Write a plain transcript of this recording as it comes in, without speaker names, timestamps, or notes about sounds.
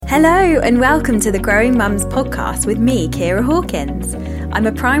Hello and welcome to the Growing Mums podcast with me, Kira Hawkins. I'm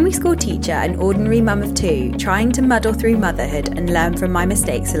a primary school teacher and ordinary mum of two, trying to muddle through motherhood and learn from my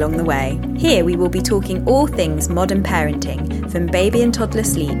mistakes along the way. Here we will be talking all things modern parenting, from baby and toddler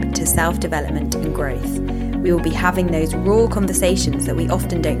sleep to self-development and growth. We will be having those raw conversations that we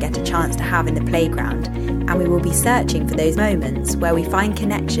often don't get a chance to have in the playground, and we will be searching for those moments where we find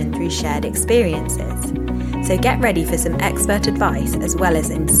connection through shared experiences. So get ready for some expert advice as well as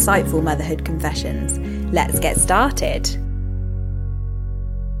insightful motherhood confessions. Let's get started.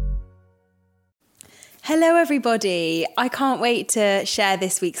 Hello everybody. I can't wait to share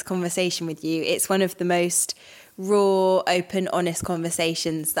this week's conversation with you. It's one of the most raw, open, honest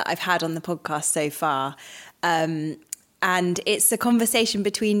conversations that I've had on the podcast so far. And it's a conversation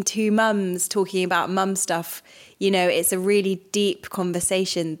between two mums talking about mum stuff. You know, it's a really deep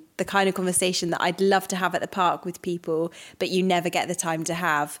conversation, the kind of conversation that I'd love to have at the park with people, but you never get the time to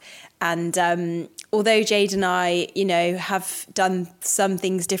have. And although Jade and I, you know, have done some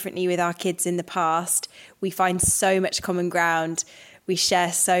things differently with our kids in the past, we find so much common ground. We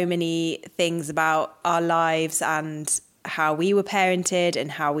share so many things about our lives and how we were parented and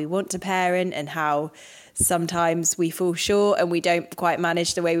how we want to parent and how sometimes we fall short and we don't quite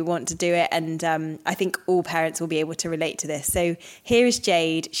manage the way we want to do it. And I think all parents will be able to relate to this. So here is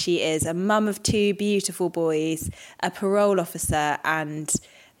Jade. She is a mum of two beautiful boys, a parole officer, and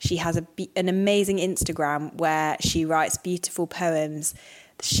she has an amazing Instagram where she writes beautiful poems,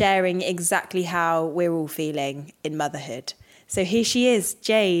 sharing exactly how we're all feeling in motherhood. So here she is,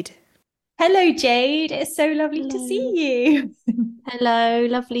 Jade. Hello, Jade. It's so lovely to see you. Hello,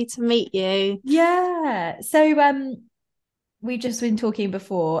 lovely to meet you. Yeah. So we've just been talking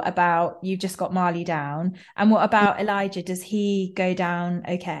before about you've just got Marley down. And what about Elijah? Does he go down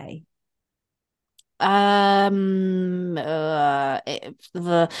okay? I'd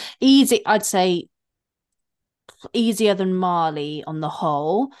say easier than Marley on the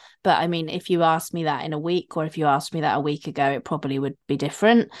whole. But I mean, if you asked me that in a week, or if you asked me that a week ago, it probably would be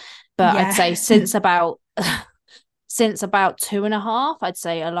different. But Yeah. I'd say since about 2.5, I'd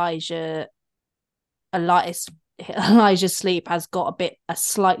say Elijah's sleep has got a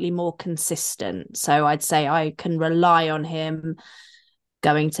slightly more consistent. So I'd say I can rely on him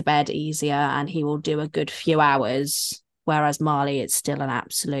going to bed easier and he will do a good few hours. Whereas Marley, it's still an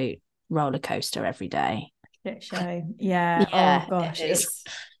absolute roller coaster every day. Shit show. Yeah. Yeah, Oh gosh. it is.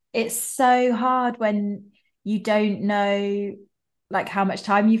 It's so hard when you don't know like how much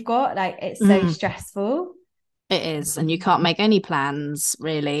time you've got. Like it's so stressful. It is. And you can't make any plans,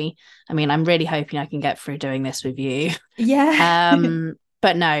 really. I mean, I'm really hoping I can get through doing this with you. Yeah.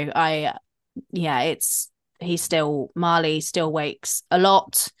 But no, Marley still wakes a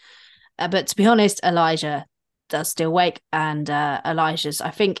lot. But to be honest, Elijah does still wake. And Elijah's,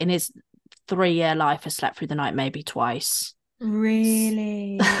 I think in his 3-year life, has slept through the night maybe twice.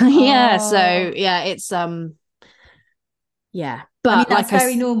 Really? Yeah. Oh. So yeah, it's yeah. But I mean, that's like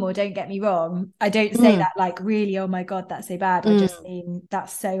very normal. Don't get me wrong. I don't say that like really, oh my God, that's so bad. I just mean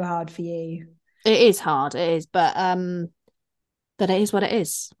that's so hard for you. It is hard. It is, but it is what it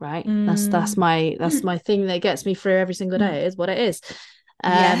is, right? That's my thing that gets me through every single day. It is what it is.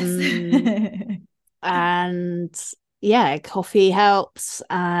 Yes. And yeah, coffee helps,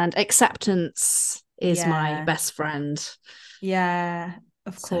 and acceptance is my best friend. Yeah,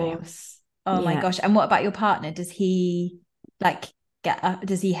 of course. Oh my Yeah. gosh. And what about your partner? Does he like get up?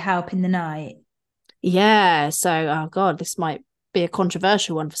 Does he help in the night? Yeah. So, oh God, this might be a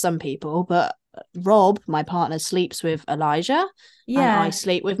controversial one for some people, but Rob, my partner, sleeps with Elijah and I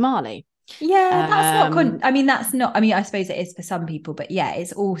sleep with Marley. Yeah, that's not I mean, that's not, I mean, I suppose it is for some people, but yeah,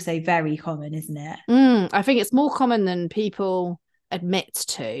 it's also very common, isn't it? I think it's more common than people admit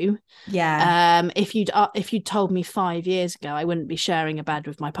to. Yeah. If you'd told me 5 years ago I wouldn't be sharing a bed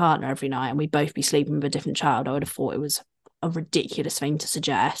with my partner every night and we'd both be sleeping with a different child, I would have thought it was a ridiculous thing to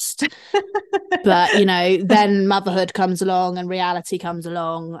suggest. But you know, then motherhood comes along and reality comes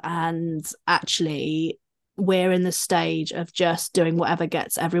along, and actually we're in the stage of just doing whatever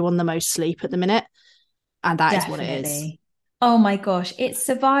gets everyone the most sleep at the minute, and that is what it is. Oh my gosh, it's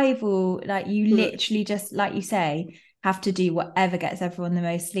survival. Like you literally just, like you say, have to do whatever gets everyone the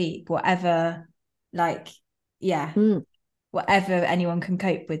most sleep, whatever, like, yeah, whatever anyone can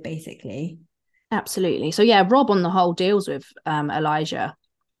cope with, basically. Absolutely. So yeah, Rob on the whole deals with Elijah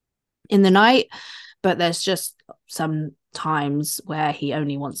in the night, but there's just some times where he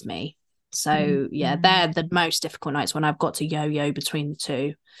only wants me. So yeah, they're the most difficult nights when I've got to yo-yo between the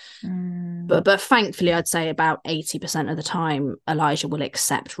two. But thankfully, I'd say about 80% of the time, Elijah will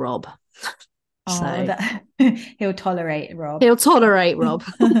accept Rob. Oh, So that he'll tolerate Rob. he'll tolerate Rob.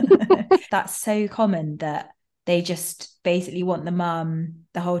 That's so common that they just basically want the mum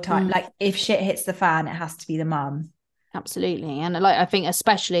the whole time. Like if shit hits the fan, it has to be the mum. Absolutely. And like I think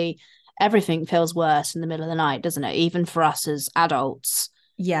especially everything feels worse in the middle of the night, doesn't it? Even for us as adults.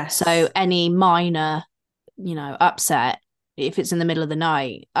 Yes. So any minor, upset, if it's in the middle of the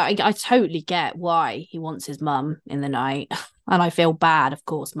night, I totally get why he wants his mum in the night. And I feel bad, of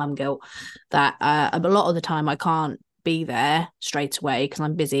course, mum guilt, that a lot of the time I can't be there straight away because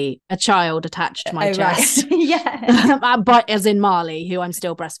I'm busy. A child attached to my chest. Right. Yeah. But as in Marley, who I'm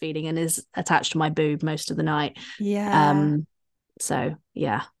still breastfeeding and is attached to my boob most of the night. Yeah. So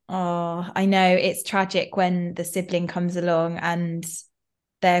yeah. Oh, I know it's tragic when the sibling comes along and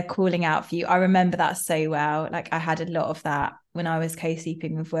they're calling out for you. I remember that so well. Like I had a lot of that when I was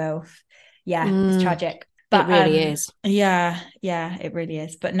co-sleeping with Wilf. Yeah, it's tragic. It But really is. yeah, it really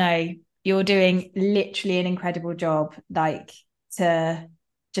is. But no, you're doing literally an incredible job, like to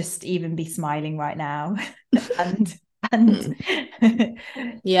just even be smiling right now. and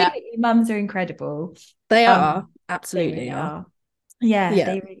Yeah, clearly mums are incredible. they are. They Absolutely really are. are. Yeah, Yeah.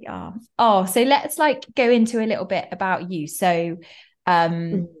 they really are. Oh, so let's like go into a little bit about you. So,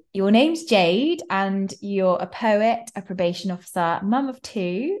 Mm. your name's Jade and you're a poet, a probation officer, mum of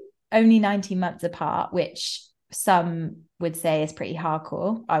two, only 19 months apart, which some would say is pretty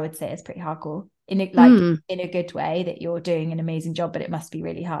hardcore. I would say it's pretty hardcore in a good way that you're doing an amazing job, but it must be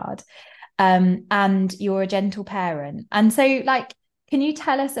really hard. And you're a gentle parent. And so like, can you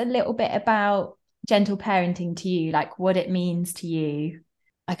tell us a little bit about gentle parenting to you, like what it means to you?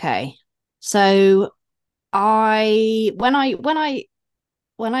 Okay. So I when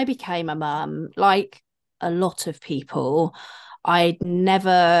I became a mum, like a lot of people, I'd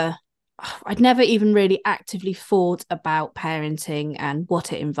never I'd never even really actively thought about parenting and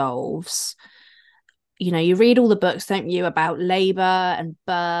what it involves. You read all the books, don't you, about labor and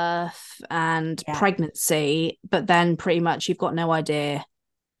birth and Yeah. pregnancy, but then pretty much you've got no idea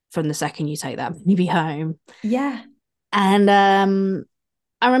from the second you take that baby home. Yeah. And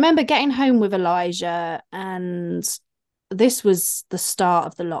I remember getting home with Elijah, and this was the start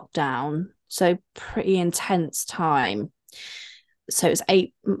of the lockdown, so pretty intense time. So it was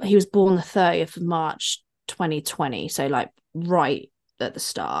he was born the 30th of March 2020, so like right at the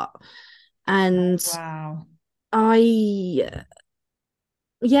start. And Wow. I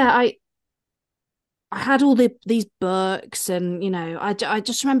yeah, I had all these books, and I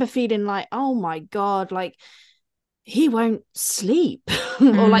just remember feeling like, oh my god, like he won't sleep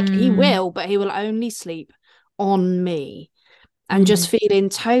or like he Mm, will, but he will only sleep on me, and just mm, feeling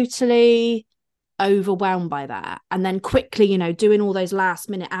totally overwhelmed by that. And then quickly, doing all those last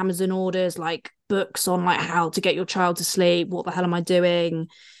minute Amazon orders, like books on like how to get your child to sleep, what the hell am I doing?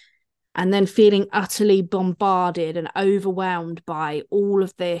 And then feeling utterly bombarded and overwhelmed by all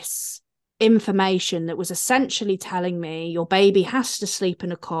of this information that was essentially telling me your baby has to sleep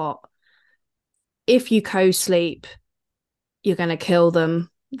in a cot. If you co-sleep, you're going to kill them.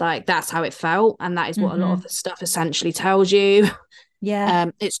 Like that's how it felt, and that is what a lot of mm-hmm. the stuff essentially tells you.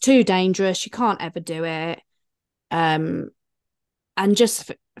 Yeah. It's too dangerous, you can't ever do it. And just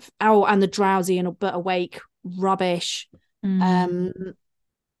and the drowsy and but awake rubbish. Mm. um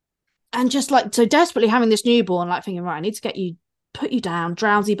and just like so desperately having this newborn, like thinking, right, I need to put you down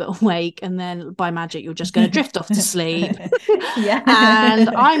drowsy but awake, and then by magic you're just going to drift off to sleep. And Yeah.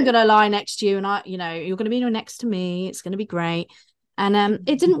 I'm going to lie next to you, and you're going to be next to me, it's going to be great. And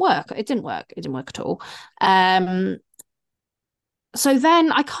it didn't work. It didn't work at all. So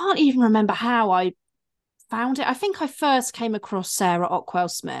then I can't even remember how I found it. I think I first came across Sarah Ockwell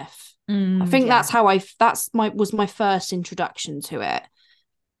Smith. I think Yeah. was my first introduction to it.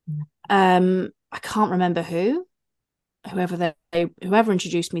 I can't remember whoever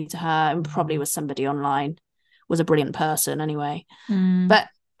introduced me to her, and probably was somebody online, was a brilliant person anyway. Mm. But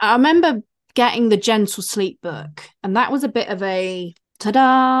I remember getting the Gentle Sleep book, and that was a bit of a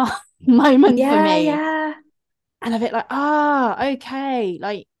ta-da moment for Yeah, me. yeah. And a bit like, okay,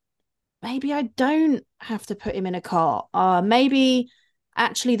 like maybe I don't have to put him in a cot. Maybe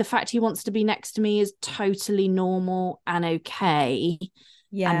actually the fact he wants to be next to me is totally normal and okay. And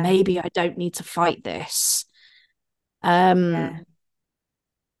Yeah. maybe I don't need to fight this. Um, Yeah.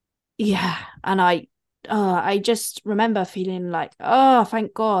 yeah. And I just remember feeling like, oh,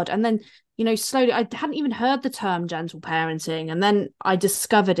 thank God. And then, slowly, I hadn't even heard the term gentle parenting. And then I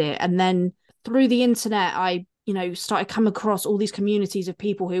discovered it. And then through the internet, I started come across all these communities of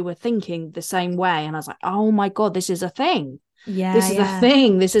people who were thinking the same way. And I was like, oh my God, this is a thing. Yeah, This is a yeah.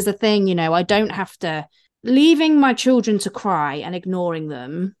 thing. This is a thing. I don't have to leaving my children to cry and ignoring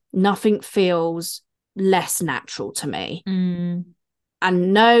them nothing feels less natural to me. Mm.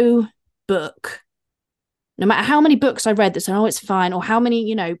 And no book, no matter how many books I read that said, oh, it's fine, or how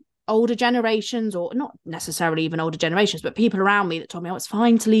many, older generations, or not necessarily even older generations, but people around me that told me, oh, it's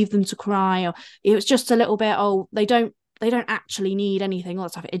fine to leave them to cry, or it was just a little bit, oh, they don't actually need anything, all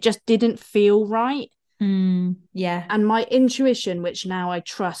that stuff. It just didn't feel right. Yeah. And my intuition, which now I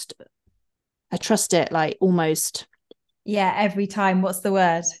trust it like almost. Yeah, every time. What's the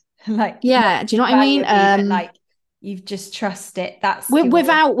word? Like, not Yeah, do you know what I mean? but like you've just trust it. That's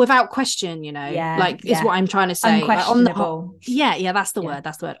without question, yeah, like is what I'm trying to say. Like on the unquestionable. yeah, that's the word.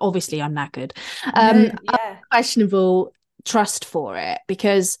 That's the word. Obviously, I'm knackered. No, yeah. Questionable trust for it,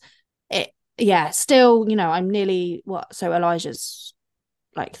 because still, I'm nearly so Elijah's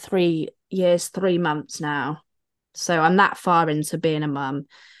like 3 years, 3 months now. So I'm that far into being a mum,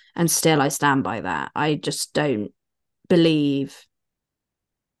 and still I stand by that. I just don't believe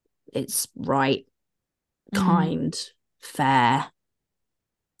it's right, kind, fair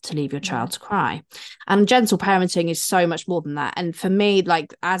to leave your child to cry. And gentle parenting is so much more than that. And for me,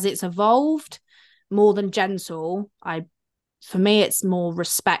 like, as it's evolved, more than gentle, for me it's more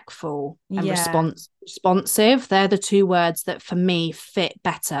respectful and responsive. They're the two words that for me fit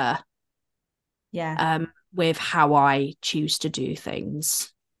better with how I choose to do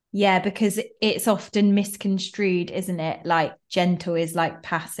things. Yeah, because it's often misconstrued, isn't it? Like gentle is like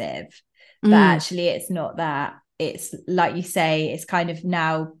passive, but actually it's not that. It's like you say, it's kind of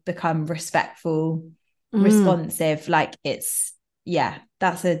now become respectful, responsive. Like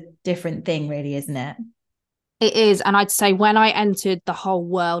that's a different thing, really, isn't it? It is. And I'd say when I entered the whole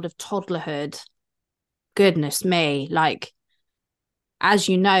world of toddlerhood, goodness me, like, as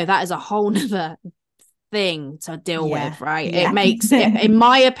you know, that is a whole nother thing to deal with, right? It makes it, in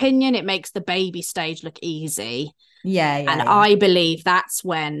my opinion, it makes the baby stage look easy. I believe that's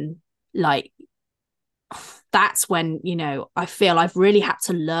when I feel I've really had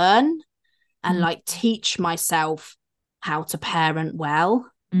to learn and like teach myself how to parent well.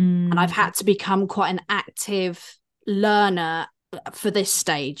 And I've had to become quite an active learner for this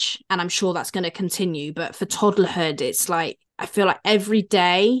stage, and I'm sure that's going to continue. But for toddlerhood, it's like I feel like every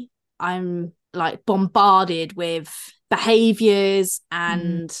day I'm like bombarded with behaviors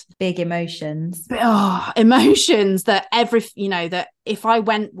and big emotions emotions that that if I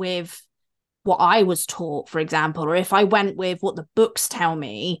went with what I was taught, for example, or if I went with what the books tell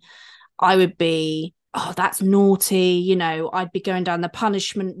me, I would be, oh, that's naughty, I'd be going down the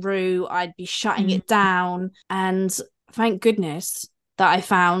punishment route, I'd be shutting it down. And thank goodness that I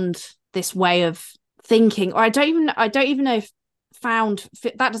found this way of thinking. Or I don't even know if found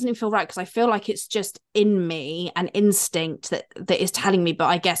that doesn't even feel right, because I feel like it's just in me, an instinct that is telling me. But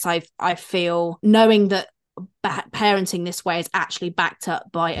I guess I feel knowing that parenting this way is actually backed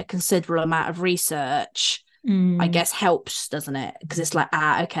up by a considerable amount of research, I guess helps, doesn't it? Because it's like,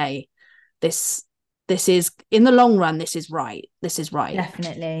 okay, this is, in the long run, this is right.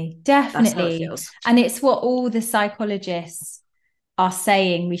 Definitely That's how it feels. And it's what all the psychologists are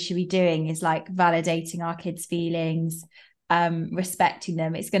saying we should be doing, is like validating our kids' feelings, respecting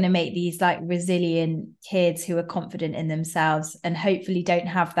them. It's going to make these like resilient kids who are confident in themselves and hopefully don't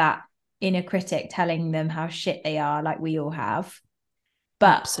have that inner critic telling them how shit they are, like we all have.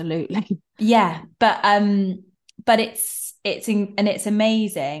 But absolutely, but it's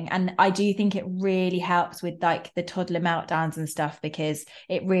amazing. And I do think it really helps with like the toddler meltdowns and stuff, because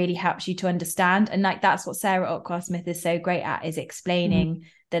it really helps you to understand. And like that's what Sarah Ockcar-Smith is so great at, is explaining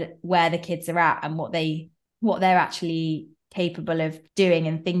that where the kids are at and what they're actually capable of doing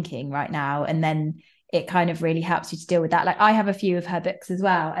and thinking right now. And then it kind of really helps you to deal with that. Like I have a few of her books as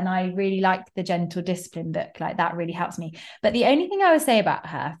well, and I really like the Gentle Discipline book. Like that really helps me. But the only thing I would say about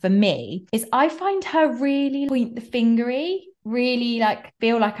her, for me, is I find her really point the fingery, really like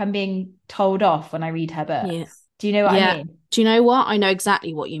feel like I'm being told off when I read her books. Yeah. Do you know what I mean? Do you know what? I know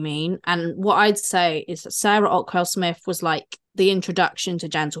exactly what you mean. And what I'd say is that Sarah Ockcar-Smith was like the introduction to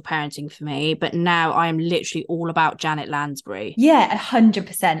gentle parenting for me, but now I am literally all about Janet Lansbury. Yeah,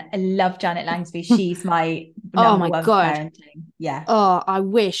 100%. I love Janet Lansbury. She's my number one for parenting. Yeah. Oh, I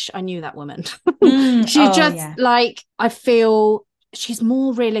wish I knew that woman. Like, I feel she's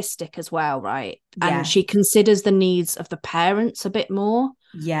more realistic as well, right? Yeah. And she considers the needs of the parents a bit more.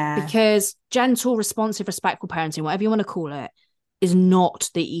 Yeah. Because gentle, responsive, respectful parenting, whatever you want to call it, is not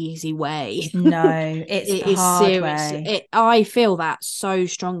the easy way. No, it's It the is hard serious. way. I feel that so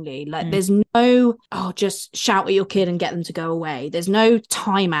strongly. Like Mm. there's no, oh, just shout at your kid and get them to go away. There's no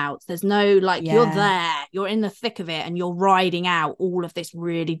timeouts. There's no like you're Yeah. there, you're in the thick of it, and you're riding out all of this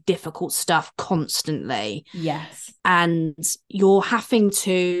really difficult stuff constantly. Yes. And you're having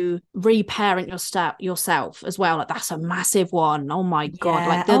to reparent yourself as well. Like that's a massive one. Oh my God. Yeah.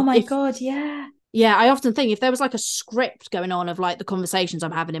 Like Oh my if God. Yeah. yeah, I often think if there was like a script going on of like the conversations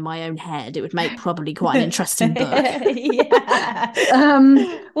I'm having in my own head, it would make probably quite an interesting book. Yeah.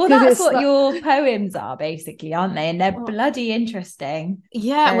 Well, Because that's it's what like, your poems are basically, aren't they? And they're bloody interesting.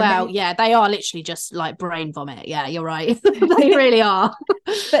 yeah, They're well, amazing. yeah, they are literally just like brain vomit. Yeah, you're right. They really are.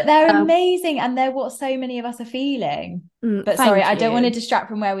 But they're Um, amazing and they're what so many of us are feeling. But sorry, Thank I don't want to you. distract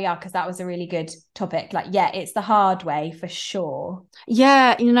from where we are because that was a really good topic. Like, yeah, it's the hard way for sure.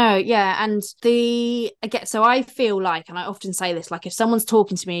 Yeah, yeah. And I get so I feel like, and I often say this, like if someone's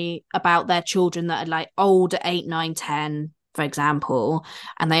talking to me about their children that are like older, 8, 9, 10, for example,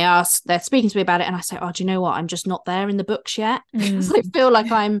 and they're speaking to me about it, and I say, oh, do you know what? I'm just not there in the books yet because I feel like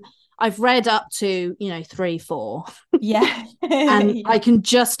I've read up to, 3, 4, Yeah. and Yeah. I can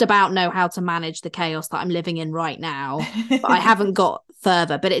just about know how to manage the chaos that I'm living in right now, but I haven't got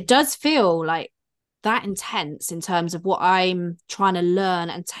further. But it does feel like that intense in terms of what I'm trying to learn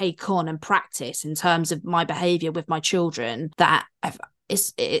and take on and practice in terms of my behavior with my children, that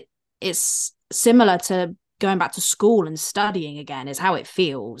it's similar to going back to school and studying again is how it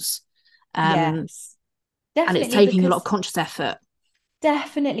feels. Yes. And it's Definitely, taking a lot of because conscious effort.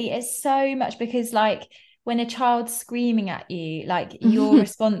 definitely it's so much because like when a child's screaming at you, like your Mhm.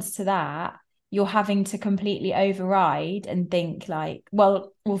 response to that, you're having to completely override and think like,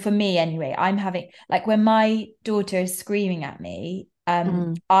 well, for me anyway, I'm having like when my daughter is screaming at me,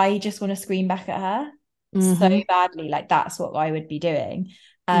 I just want to scream back at her so Mm-hmm. badly. Like that's what I would be doing.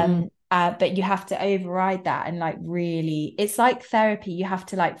 Mm-hmm. But you have to override that and like really, it's like therapy. You have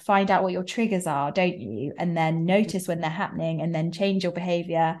to like find out what your triggers are, don't you? And then notice when they're happening and then change your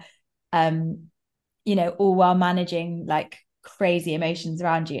behavior. Um, all while managing like crazy emotions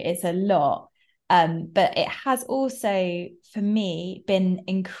around you. It's a lot. But it has also, for me, been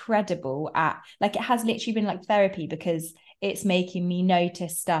incredible at like it has literally been like therapy because it's making me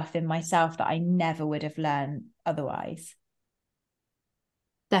notice stuff in myself that I never would have learned otherwise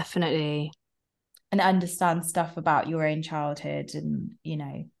Definitely. and understand stuff about your own childhood and,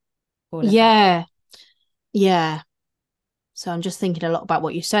 all of that. Yeah. Yeah. So I'm just thinking a lot about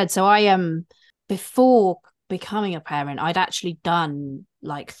what you said. So I before becoming a parent, I'd actually done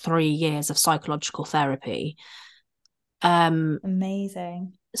like 3 years of psychological therapy.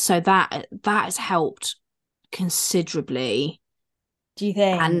 Amazing. So that has helped considerably. Do you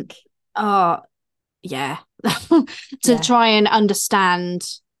And think? yeah. To Yeah. try and understand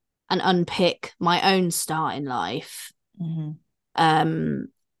and unpick my own start in life. Mm-hmm. Um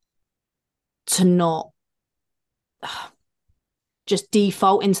to not just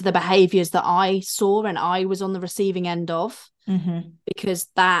default into the behaviors that I saw and I was on the receiving end of, Mm-hmm. because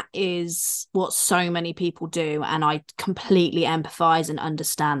that is what so many people do. And I completely empathize and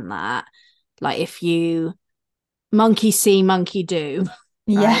understand that. Like, if you monkey see, monkey do, right?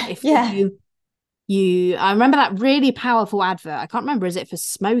 Yeah. If Yeah. I remember that really powerful advert. I can't remember, is it for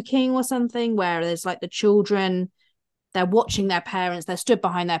smoking or something, where there's like the children, they're watching their parents, they're stood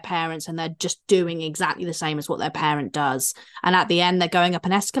behind their parents, and they're just doing exactly the same as what their parent does. And at the end, they're going up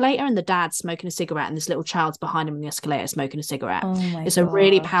an escalator, and the dad's smoking a cigarette, and this little child's behind him in the escalator smoking a cigarette. Oh my It's a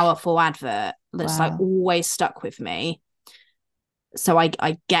really gosh. powerful advert that's like Wow. always stuck with me. So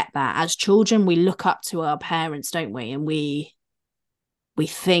I get that. As children, we look up to our parents, don't we? And we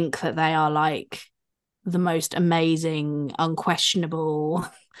think that they are like the most amazing, unquestionable,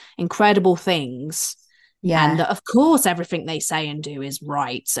 incredible things. And Yeah. that, of course, everything they say and do is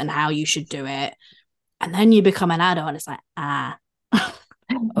right and how you should do it. And then you become an adult and it's like,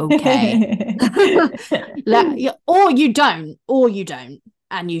 okay. Or you don't.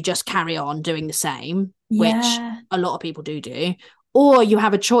 And you just carry on doing the same, which Yeah. a lot of people do. Or you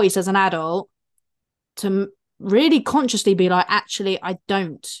have a choice as an adult to really consciously be like, actually, I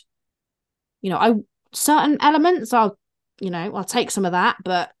don't, I certain elements, I'll take some of that,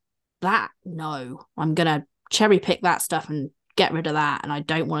 but that, no, I'm going to cherry pick that stuff and get rid of that. And I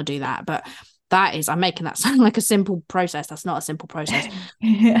don't want to do that. But I'm making that sound like a simple process. That's not a simple process.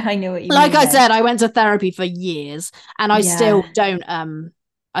 I know what you Like mean I though. said, I went to therapy for years and I still Yeah.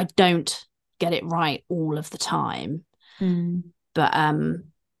 don't get it right all of the time. Mm. But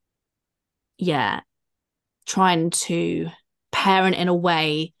yeah, trying to parent in a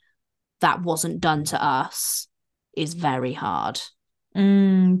way that wasn't done to us is very hard.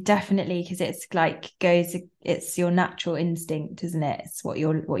 Definitely, because it's like it's your natural instinct, isn't it? It's what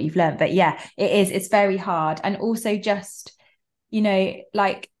you've learned. But yeah, it's very hard. And also just,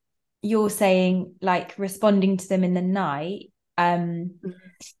 like you're saying, like responding to them in the night,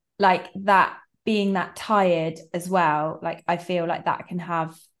 like that, being that tired as well, like I feel like that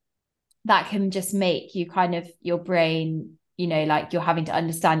can just make you kind of, your brain, like you're having to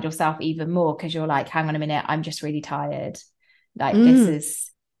understand yourself even more, because you're like, hang on a minute, I'm just really tired, like this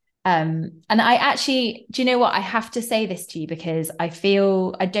is and I actually, do you know what, I have to say this to you, because I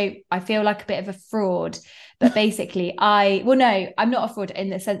feel like a bit of a fraud, but basically no, I'm not a fraud in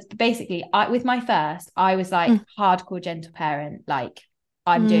the sense, but basically with my first, I was like hardcore gentle parent, like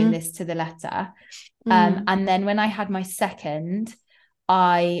I'm doing this to the letter. And then when I had my second,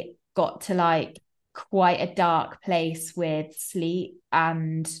 I got to like quite a dark place with sleep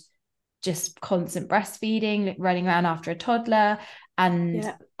and just constant breastfeeding, like running around after a toddler.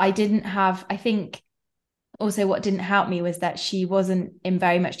 And I think also what didn't help me was that she wasn't in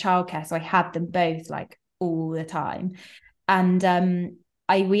very much childcare. So I had them both like all the time. And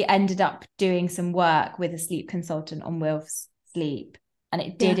we ended up doing some work with a sleep consultant on Wilf's sleep. And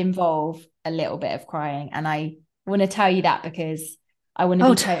it did involve a little bit of crying. And I want to tell you that because I want to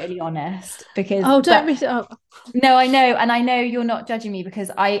be totally honest. Because no, I know, and I know you're not judging me, because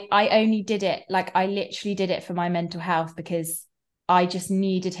I only did it, like I literally did it for my mental health, because I just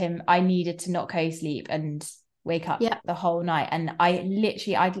needed him. I needed to not co-sleep and wake up the whole night. And I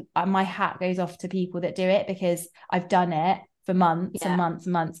literally, my hat goes off to people that do it, because I've done it for months and months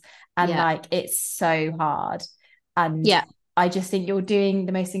and months, and like it's so hard. And I just think you're doing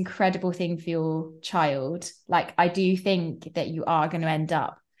the most incredible thing for your child. Like I do think that you are going to end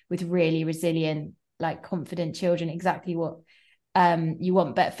up with really resilient, like confident children, exactly what you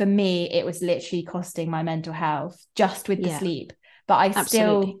want. But for me, it was literally costing my mental health just with the sleep. But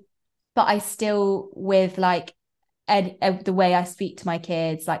I still with like the way I speak to my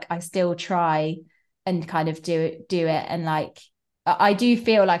kids, like I still try and kind of do it. And like I do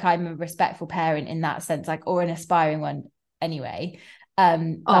feel like I'm a respectful parent in that sense, like, or an aspiring one anyway. But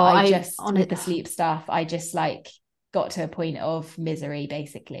with the sleep stuff, I just like got to a point of misery,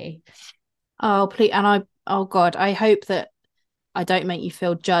 basically. Oh, please. And oh God, I hope that I don't make you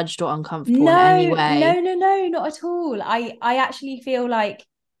feel judged or uncomfortable in any way. No, not at all. I actually feel like,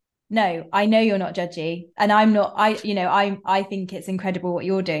 no, I know you're not judgy, and I'm not. I think it's incredible what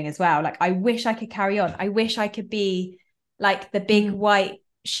you're doing as well. Like I wish I could carry on. I wish I could be like the big white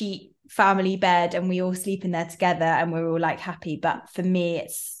sheet family bed and we all sleep in there together and we're all like happy. But for me,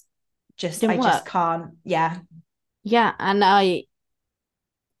 it's just just can't. Yeah. And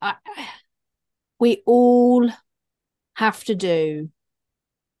we all have to do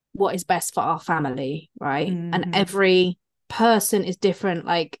what is best for our family, right? And every person is different.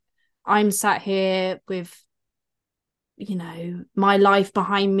 Like I'm sat here with, my life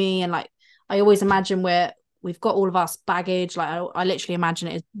behind me, and like I always imagine we've got all of us baggage. Like I literally imagine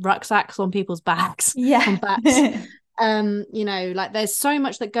it as rucksacks on people's backs, on backs. Like there's so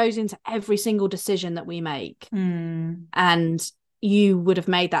much that goes into every single decision that we make, and you would have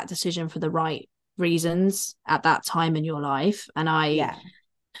made that decision for the right reasons at that time in your life. And I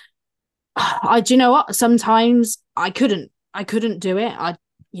do you know what, sometimes I couldn't do it.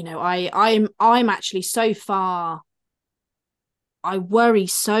 I'm actually so far, I worry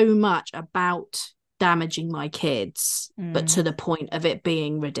so much about damaging my kids, but to the point of it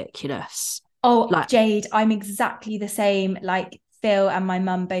being ridiculous. Oh, like, Jade, I'm exactly the same. Like Phil and my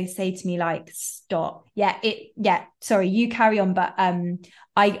mum both say to me, like, stop. Sorry, you carry on. But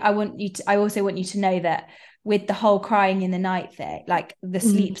I also want you to know that with the whole crying in the night thing, like the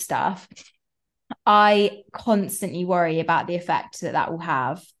sleep stuff, I constantly worry about the effect that will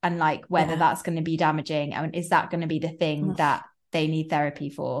have, and like whether that's going to be damaging, and is that going to be the thing that they need therapy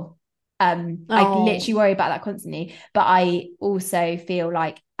for. I literally worry about that constantly. But I also feel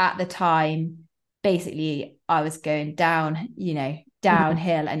like at the time, basically I was going downhill,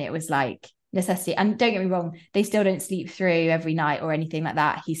 and it was like necessity. And don't get me wrong, they still don't sleep through every night or anything like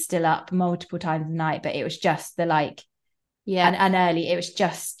that. He's still up multiple times a night, but it was just the like, and early, it was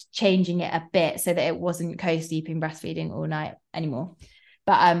just changing it a bit so that it wasn't co-sleeping, breastfeeding all night anymore.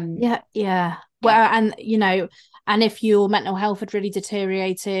 But well, and and if your mental health had really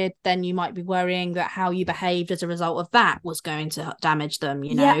deteriorated, then you might be worrying that how you behaved as a result of that was going to damage them,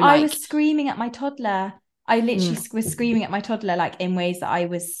 I was screaming at my toddler. I literally was screaming at my toddler, like in ways that I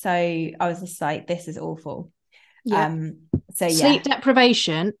was just like, this is awful. Sleep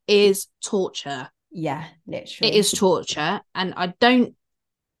deprivation is torture. Yeah, literally. It is torture. And I don't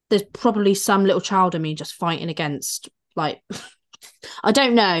there's probably some little child in me just fighting against, like, I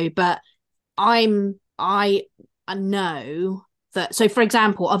don't know, but I know that. So for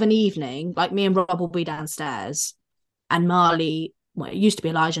example, of an evening, like me and Rob will be downstairs, and Marley, well, it used to be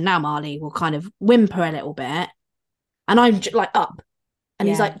Elijah, now Marley will kind of whimper a little bit, and I'm like up, and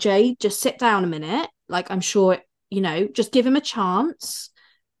he's like, Jade, just sit down a minute, like, I'm sure, just give him a chance.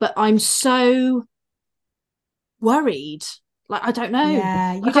 But I'm so worried. Like, I don't know.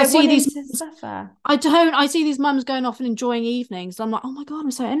 Yeah, you Like, I don't see want him these, to suffer. I see these mums going off and enjoying evenings. I'm like, oh my God, I'm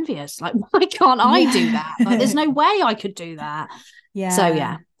so envious. Like, why can't I do that? Like, there's no way I could do that. So Yeah.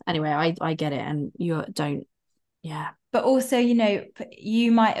 yeah. Anyway, I get it. And you don't, yeah. But also,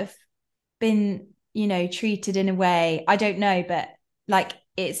 you might have been, treated in a way, I don't know, but like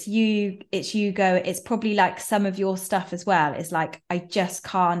it's you, it's probably like some of your stuff as well. It's like, I just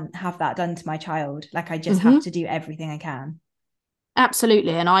can't have that done to my child. Like, I just have to do everything I can.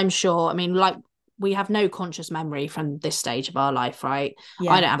 Absolutely. And I'm sure, I mean, like, we have no conscious memory from this stage of our life, right? I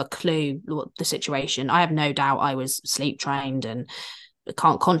Yeah. don't have a clue what the situation. I have no doubt I was sleep trained and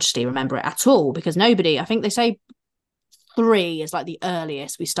can't consciously remember it at all, because nobody, I think they say 3 is like the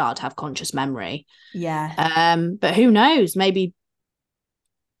earliest we start to have conscious memory. Yeah. But who knows? Maybe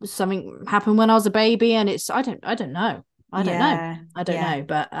something happened when I was a baby, and it's I don't know. I don't know. Yeah. I don't Yeah. know.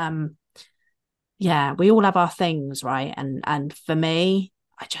 But yeah, we all have our things, right? And for me,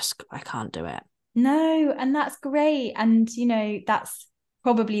 I can't do it. No, and that's great. And, that's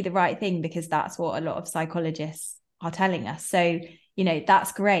probably the right thing, because that's what a lot of psychologists are telling us. So,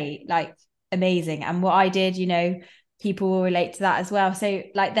 that's great, like, amazing. And what I did, people will relate to that as well. So,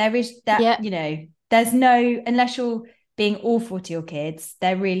 like, there is that, Yeah. there's no, unless you're being awful to your kids,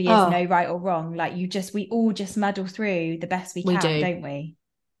 there really is no Oh, right or wrong. Like, we all just muddle through the best we we can, do. don't we?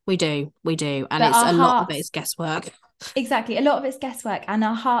 We do. And But it's our a lot of it is hearts, guesswork. exactly, a lot of it's guesswork, and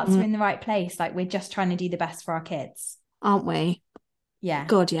our hearts are Mm, in the right place. Like, we're just trying to do the best for our kids. aren't we? Yeah.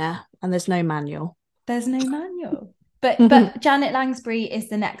 God, yeah. And there's no manual. There's no manual. But Janet Langsbury is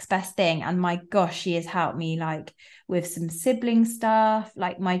the next best thing. And my gosh, she has helped me, like, with some sibling stuff.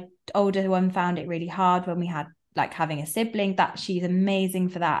 Like, my older one found it really hard when we had, like, having a sibling. That she's amazing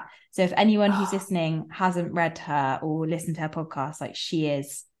for that. So if anyone who's listening hasn't read her or listened to her podcast, like, she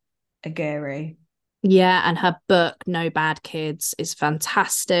is a guru. Yeah, and her book No Bad Kids is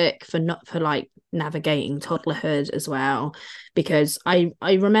fantastic for not for like navigating toddlerhood as well, because I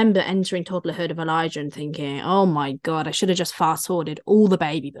remember entering toddlerhood of Elijah and thinking, oh my God, I should have just fast forwarded all the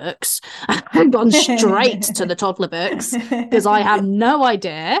baby books and gone straight to the toddler books, because I have no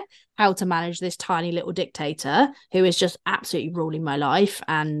idea how to manage this tiny little dictator who is just absolutely ruling my life.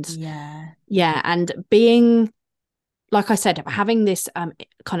 And yeah, and being, like I said, having this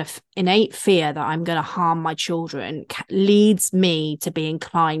kind of innate fear that I'm going to harm my children leads me to be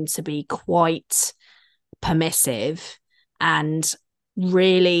inclined to be quite permissive and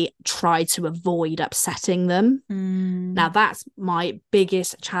really try to avoid upsetting them. Now, that's my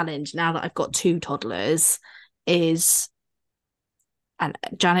biggest challenge now that I've got 2 toddlers is, and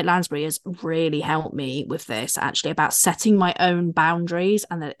Janet Lansbury has really helped me with this, actually, about setting my own boundaries,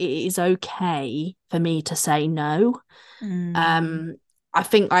 and that it is okay for me to say no. I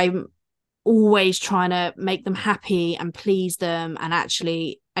think I'm always trying to make them happy and please them, and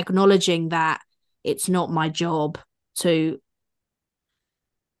actually acknowledging that it's not my job to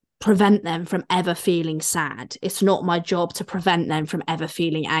prevent them from ever feeling sad. It's not my job to prevent them from ever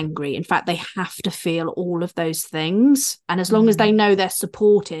feeling angry. In fact, they have to feel all of those things. And as long as they know they're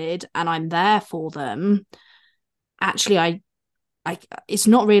supported and I'm there for them, actually, I it's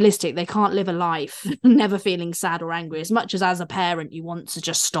not realistic. They can't live a life never feeling sad or angry, as much as a parent you want to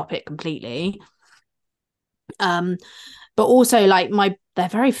just stop it completely. But also, like, they're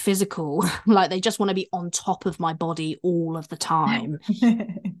very physical. Like, they just want to be on top of my body all of the time.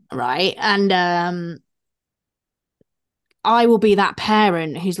 Right. And I will be that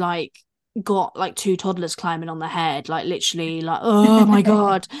parent who's like got like 2 toddlers climbing on the head, like literally, like, oh my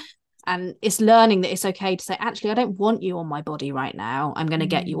God. And it's learning that it's okay to say, actually, I don't want you on my body right now. I'm going to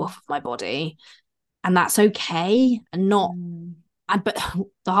get you off of my body. And that's okay. And not, but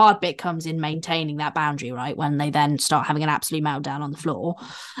the hard bit comes in maintaining that boundary, right? When they then start having an absolute meltdown on the floor.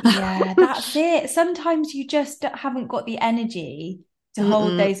 Yeah, that's it. Sometimes you just haven't got the energy to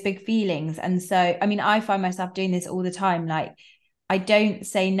hold those big feelings. And so, I mean, I find myself doing this all the time. Like, I don't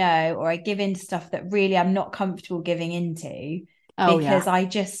say no, or I give in to stuff that really I'm not comfortable giving into, because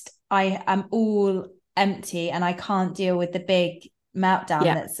I am all empty and I can't deal with the big meltdown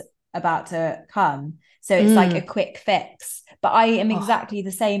that's about to come. So it's like a quick fix. But I am exactly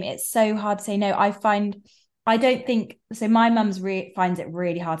the same. It's so hard to say no. I find I don't think so. My mum's finds it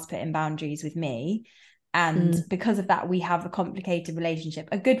really hard to put in boundaries with me. And Mm. because of that, we have a complicated relationship,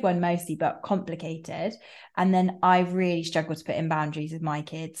 a good one mostly, but complicated. And then I really struggle to put in boundaries with my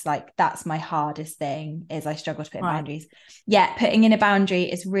kids. Like that's my hardest thing is I struggle to put in Right. boundaries. Yeah, putting in a boundary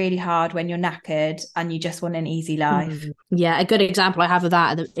is really hard when you're knackered and you just want an easy life. Yeah, a good example I have of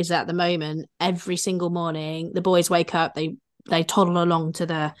that is at the moment, every single morning, the boys wake up, they toddle along to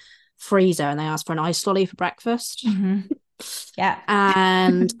the freezer and they ask for an ice lolly for breakfast. Mm-hmm. Yeah.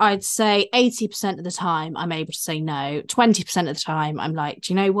 And I'd say 80% of the time I'm able to say no. 20% of the time I'm like,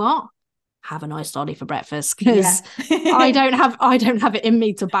 do you know what? Have a nice lolly for breakfast because Yeah. I don't have it in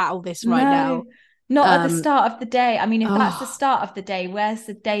me to battle this right No, now. not at the Um start of the day. I mean, if that's the oh start of the day, where's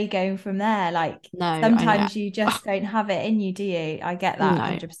the day going from there? Like no, I know. sometimes you just don't have it in you, do you? I get that No.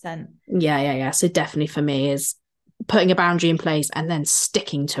 100%. Yeah. So definitely for me is putting a boundary in place and then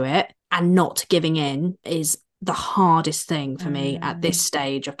sticking to it and not giving in is the hardest thing for me at this Mm,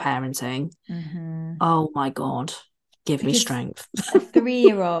 stage of parenting. hmm. Oh my God, give me Because strength. a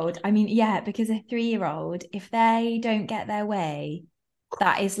 3-year-old, I mean, yeah, because a 3-year-old, if they don't get their way,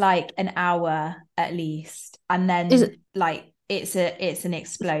 that is like an hour at least. And Is then it? like it's an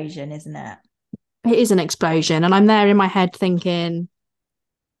explosion, isn't it? It is an explosion. And I'm there in my head thinking,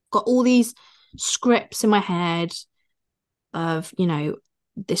 got all these scripts in my head of,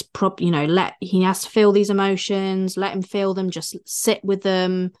 let he has to feel these emotions, let him feel them, just sit with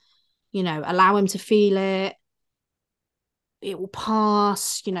them, allow him to feel it. It will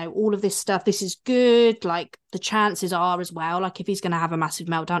pass, all of this stuff. This is good. Like the chances are as well, like if he's going to have a massive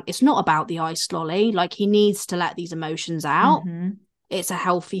meltdown, it's not about the ice lolly. Like he needs to let these emotions out. Mm-hmm. It's a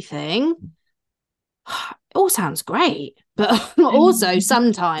healthy thing. It all sounds great, but also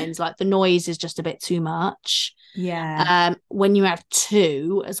sometimes like the noise is just a bit too much. Yeah. When you have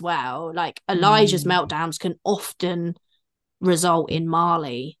two as well, like Elijah's Mm. meltdowns can often result in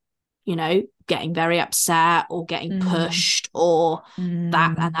Marley, getting very upset or getting Mm. pushed or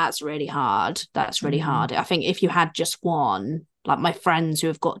that, and Mm. that's really hard. That's really Mm. hard. I think if you had just one, like my friends who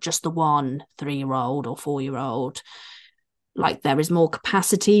have got just the one 3-year-old or 4-year-old, like there is more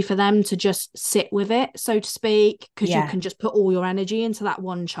capacity for them to just sit with it, so to speak, because you Yeah. can just put all your energy into that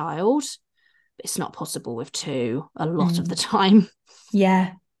one child. It's not possible with two a lot of the Mm. time.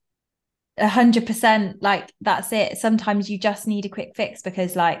 Yeah. 100%. Like that's it. Sometimes you just need a quick fix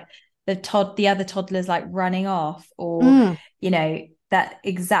because like the other toddler's like running off or Mm, that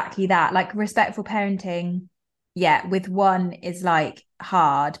exactly that. Like respectful parenting, yeah, with one is like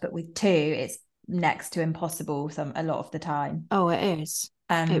hard, but with two, it's next to impossible a lot of the time. oh, it is.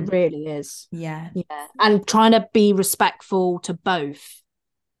 It Um, really is. yeah. Yeah. And trying to be respectful to both.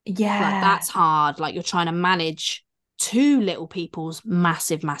 Like Yeah. that's hard. Like you're trying to manage two little people's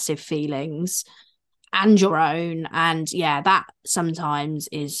massive, massive feelings and your own. And yeah, that sometimes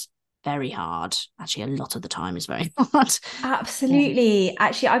is very hard. Actually, a lot of the time is very hard. Yeah. Absolutely.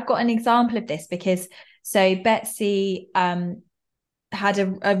 Actually, I've got an example of this because so Betsy had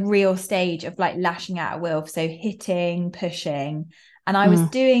a real stage of like lashing out at Wilf, so hitting, pushing. And I was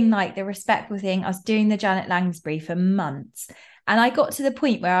Mm, doing like the respectful thing. I was doing the Janet Langsbury for months. And I got to the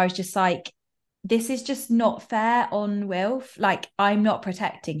point where I was just like, this is just not fair on Wilf. Like, I'm not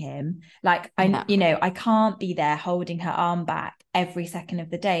protecting him. Like, yeah. I can't be there holding her arm back every second of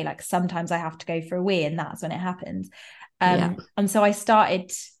the day. Like, sometimes I have to go for a wee, and that's when it happens. Yeah. And so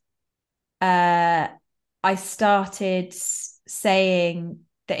uh I started saying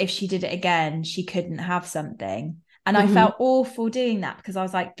that if she did it again, she couldn't have something. And I Mm-hmm. felt awful doing that because I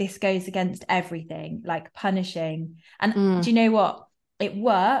was like, this goes against everything, like punishing. And do Mm, you know what? It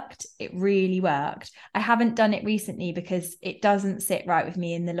worked. It really worked. I haven't done it recently because it doesn't sit right with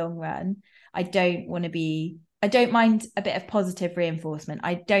me in the long run. I don't mind a bit of positive reinforcement.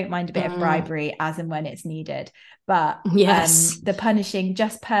 I don't mind a bit of mm. bribery as and when it's needed. But Yes. the punishing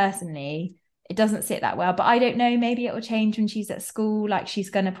just personally, it doesn't sit that well. But I don't know, maybe it will change when she's at school. Like she's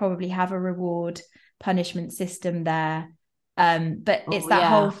going to probably have a reward punishment system there. But it's Oh, that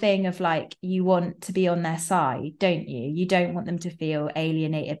whole yeah. thing of like you want to be on their side, don't you? You don't want them to feel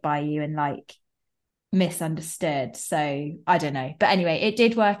alienated by you and like misunderstood. So I don't know. But anyway, it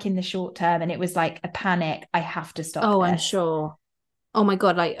did work in the short term and it was like a panic. I have to stop Oh, I'm this. sure. Oh my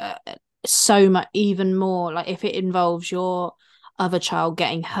God, like so much, even more. Like if it involves your other child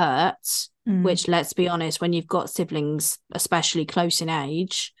getting hurt, Mm. which let's be honest, when you've got siblings, especially close in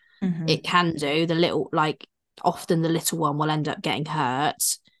age, Mm-hmm. it can do. Often the little one will end up getting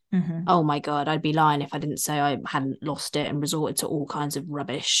hurt. Mm-hmm. Oh my God, I'd be lying if I didn't say I hadn't lost it and resorted to all kinds of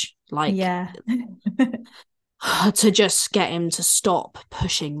rubbish. Like Yeah. to just get him to stop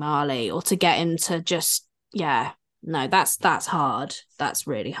pushing Marley or to get him to just yeah, no, that's hard. That's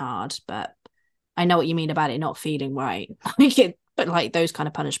really hard. But I know what you mean about it not feeling right. But like those kind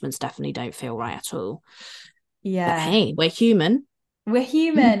of punishments definitely don't feel right at all. But Yeah. hey, we're human. We're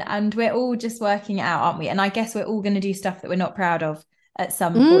human and we're all just working it out, aren't we? And I guess we're all going to do stuff that we're not proud of at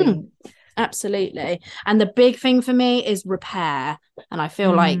some Mm, point. absolutely. And the big thing for me is repair. And I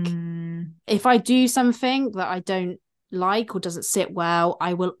feel like Mm. if I do something that I don't like or doesn't sit well,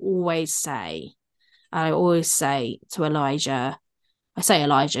 I always say to Elijah, I say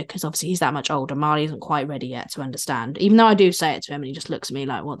Elijah because obviously he's that much older. Marley isn't quite ready yet to understand, even though I do say it to him and he just looks at me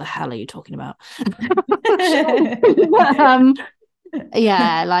like, what the hell are you talking about? um,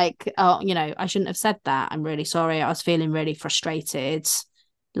 yeah, like, oh, I shouldn't have said that. I'm really sorry. I was feeling really frustrated.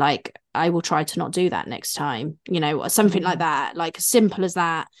 Like, I will try to not do that next time, something like Mm. that, like as simple as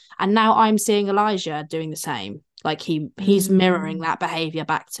that. And now I'm seeing Elijah doing the same. Like he's mirroring Mm. that behavior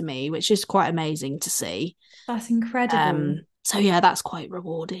back to me, which is quite amazing to see. That's incredible. So yeah, that's quite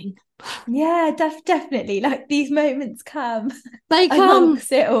rewarding. Yeah, definitely. Like these moments come They come,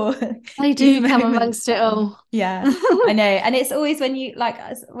 amongst it all. they These do come moments amongst it come. all. Yeah, I know. And it's always when you like,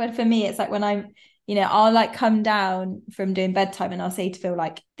 when for me, it's like when I'll like come down from doing bedtime and I'll say to Phil,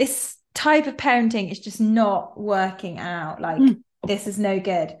 like, this type of parenting is just not working out. Like, this is no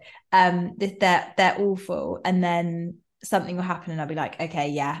good. They're awful. And then something will happen and I'll be like, okay,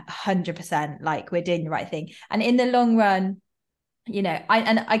 yeah, 100%. Like, we're doing the right thing. And in the long run,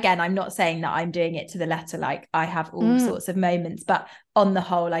 and again, I'm not saying that I'm doing it to the letter, like I have all sorts of moments, but on the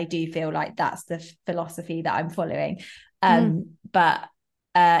whole, I do feel like that's the philosophy that I'm following. But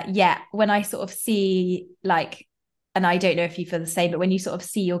yeah, when I sort of see like, and I don't know if you feel the same, but when you sort of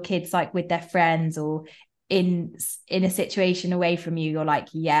see your kids like with their friends or in a situation away from you, you're like,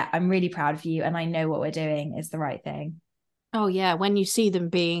 yeah, I'm really proud of you and I know what we're doing is the right thing. Oh yeah, when you see them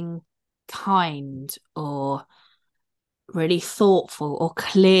being kind or really thoughtful or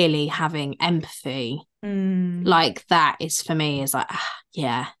clearly having empathy, like that is for me is like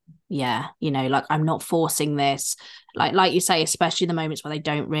yeah, yeah, like I'm not forcing this, like you say, especially the moments where they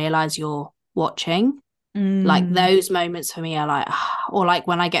don't realize you're watching. Like those moments for me are like or like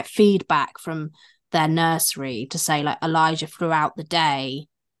when I get feedback from their nursery to say like Elijah throughout the day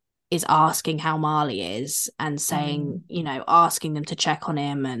is asking how Marley is and saying, asking them to check on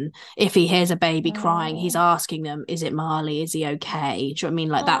him. And if he hears a baby crying, he's Oh, asking them, is it Marley? Is he okay? Do you know what I mean?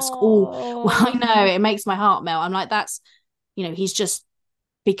 Like that's all. Well, I oh. know it makes my heart melt. I'm like, that's, he's just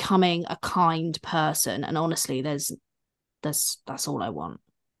becoming a kind person. And honestly, that's all I want.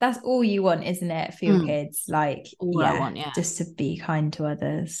 That's all you want, isn't it, for your kids? Like, All I yeah, want, yeah. just to be kind to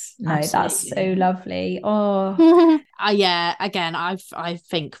others. No, that's so Absolutely. lovely. Oh, Yeah, again, I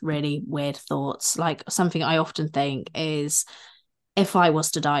think really weird thoughts. Like something I often think is if I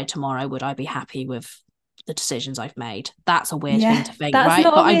was to die tomorrow, would I be happy with the decisions I've made? That's a weird thing yeah, to think, that's right?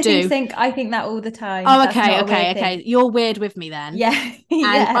 not But a I weird thing to do. think. I think that all the time. Oh, That's okay, not a okay, weird okay. thing. You're weird with me then. Yeah,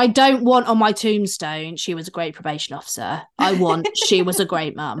 And yeah, I don't want on my tombstone, she was a great probation officer. I want, she was a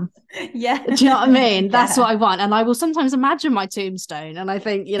great mum. yeah, Do you know what I mean? That's what yeah, I want. And I will sometimes imagine my tombstone. And I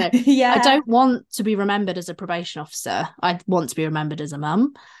think, I yeah, don't want to be remembered as a probation officer. I want to be remembered as a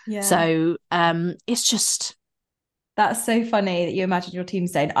mum. yeah. So it's just. That's so funny that you imagine your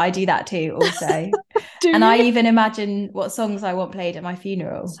tombstone. I do that too, also. Do And I you? even imagine what songs I want played at my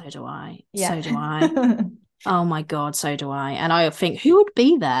funeral. So do I. Yeah. So do I. Oh my God, so do I. And I think who would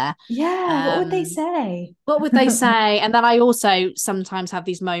be there? Yeah, what would they say? What would they say? And then I also sometimes have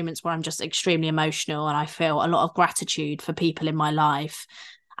these moments where I'm just extremely emotional and I feel a lot of gratitude for people in my life.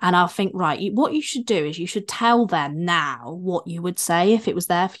 And I'll think, right, what you should do is you should tell them now what you would say if it was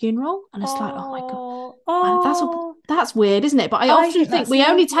their funeral. And it's like, oh my God, Oh, that's oh, that's weird, isn't it? But I I often think think that's we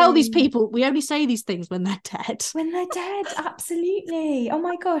only tell these lovely. people, we only say these things when they're dead. When they're dead, absolutely. Oh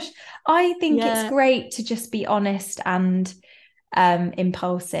my gosh. I think it's Yeah. great to just be honest and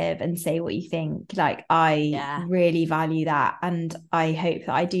impulsive and say what you think. Like I Yeah. really value that and I hope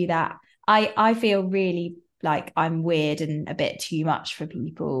that I do that. I feel really like I'm weird and a bit too much for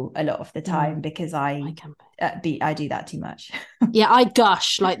people a lot of the time because I can. I do that too much. Yeah, I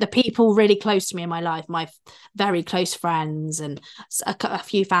gush like the people really close to me in my life, my very close friends and a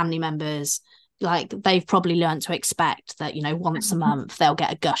few family members. Like they've probably learned to expect that once a month they'll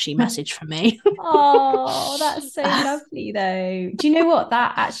get a gushy message from me. Oh, that's so lovely though. Do you know what?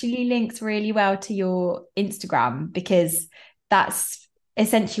 That actually links really well to your Instagram because that's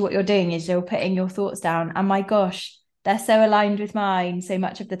essentially what you're doing is you're putting your thoughts down. And my gosh, they're so aligned with mine so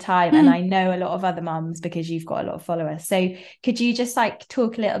much of the time. And I know a lot of other mums because you've got a lot of followers. So could you just like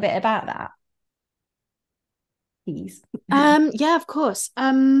talk a little bit about that, please? Yeah, of course.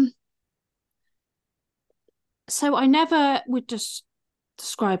 So I never would just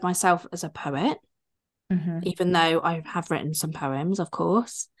describe myself as a poet, even though I have written some poems, of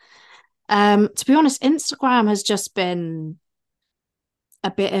course. To be honest, Instagram has just been a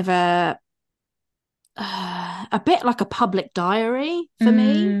bit of a bit like a public diary for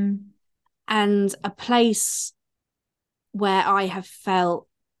me, Mm. and a place where I have felt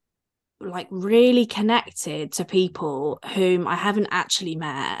like really connected to people whom I haven't actually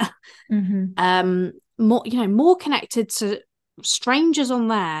met. More, more connected to strangers on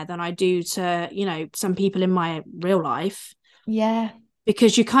there than I do to, some people in my real life. Yeah.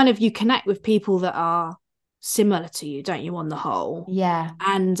 Because you connect with people that are similar to you, don't you, on the whole? Yeah.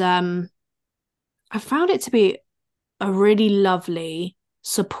 And I found it to be a really lovely,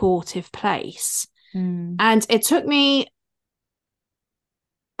 supportive place. Mm. And it took me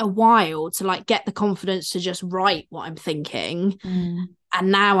a while to like get the confidence to just write what I'm thinking. Mm.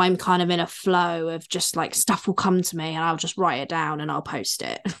 And now I'm kind of in a flow of just like stuff will come to me and I'll just write it down and I'll post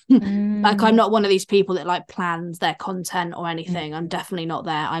it. Like I'm Mm. not one of these people that like plans their content or Mm. anything. I'm definitely not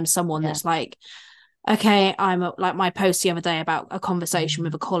there. I'm someone Yeah. that's like, okay, like my post the other day about a conversation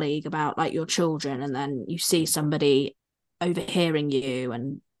with a colleague about like your children, and then you see somebody overhearing you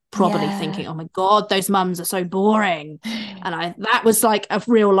and probably Yeah. thinking, oh my God, those mums are so boring. And that was like a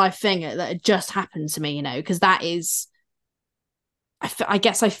real life thing that had just happened to me, because that is, I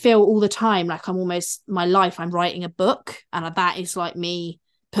guess I feel all the time like I'm almost my life, I'm writing a book, and that is like me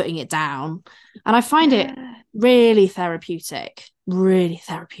putting it down. And I find it Yeah. really therapeutic, really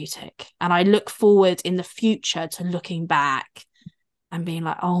therapeutic. And I look forward in the future to looking back and being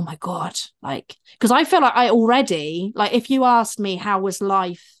like, oh my God, like, because I feel like I already, like, if you asked me how was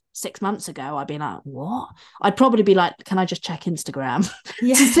life 6 months ago, I'd be like, what? I'd probably be like, can I just check Instagram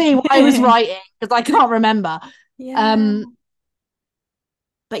Yeah. to see what I was writing? Because I can't remember. Yeah. Um,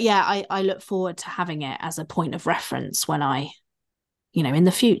 but yeah, I look forward to having it as a point of reference when I, in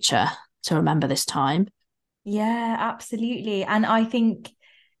the future, to remember this time. Yeah, absolutely. And I think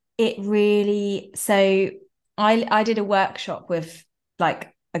it really, so I did a workshop with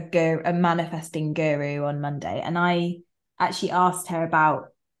like a manifesting guru on Monday, and I actually asked her about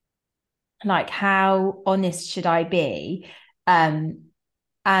like how honest should I be? Um,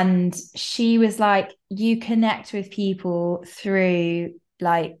 and she was like, you connect with people through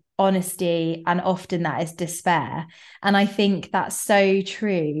like honesty, and often that is despair. And I think that's so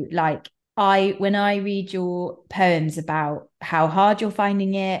true. Like when I read your poems about how hard you're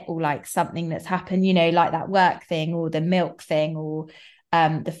finding it, or like something that's happened, like that work thing or the milk thing, or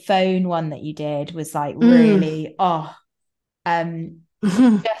the phone one that you did was like really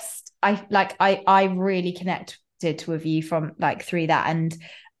just I really connected with you from like through that. And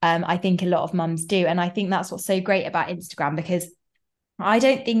I think a lot of mums do, and I think that's what's so great about Instagram, because I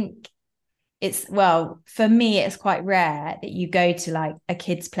don't think for me it's quite rare that you go to like a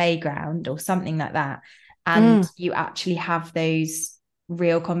kid's playground or something like that and Mm. you actually have those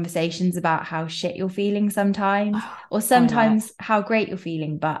real conversations about how shit you're feeling sometimes, or Oh yeah. sometimes how great you're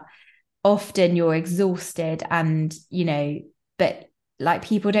feeling, but often you're exhausted, and but like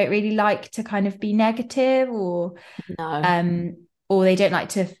people don't really like to kind of be negative, No. um or they don't like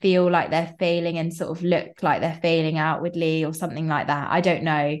to feel like they're failing and sort of look like they're failing outwardly or something like that. I don't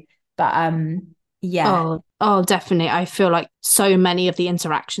know, but yeah. Oh, definitely. I feel like so many of the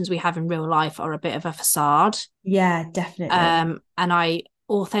interactions we have in real life are a bit of a facade. Yeah, definitely. And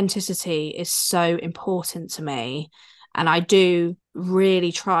authenticity is so important to me. And I do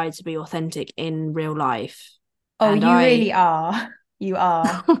really try to be authentic in real life. Oh, And you really are. You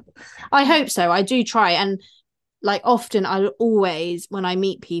are. I hope so. I do try. And like often I always, when I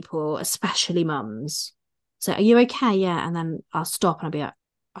meet people, especially mums, say, are you okay? Yeah. And then I'll stop and I'll be like,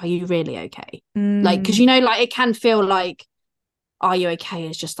 are you really okay? Like, because Mm. like it can feel like, are you okay?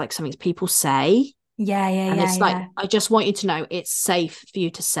 Is just like something people say. Yeah, yeah, And yeah, it's like, yeah. I just want you to know it's safe for you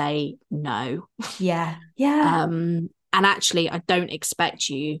to say no. Yeah. Yeah. And actually, I don't expect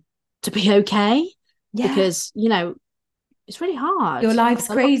you to be okay, Yeah. because, it's really hard. Your You've life's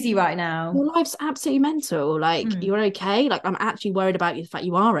got a lot, crazy right now. your life's absolutely mental. Like, Mm. you're okay. Like, I'm actually worried about you, the fact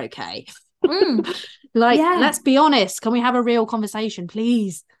you are okay. Mm. Like, Yeah. let's be honest. Can we have a real conversation,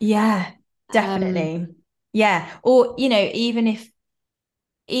 please? Yeah, Um, definitely. Yeah. Or, even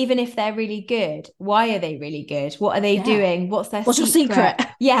if they're really good, why are they really good? What are they yeah. doing? What's their What's your secret?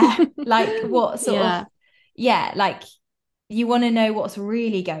 secret? Yeah. Like what sort of, Yeah. yeah, like you want to know what's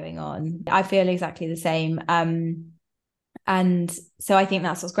really going on. I feel exactly the same. And so I think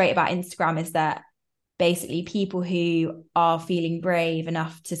that's what's great about Instagram, is that basically people who are feeling brave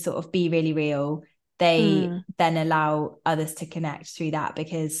enough to sort of be really real, they Mm. then allow others to connect through that,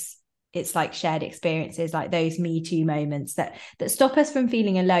 because it's like shared experiences, like those Me Too moments that stop us from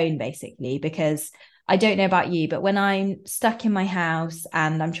feeling alone, basically. Because I don't know about you, but when I'm stuck in my house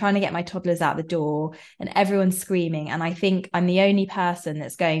and I'm trying to get my toddlers out the door and everyone's screaming, and I think I'm the only person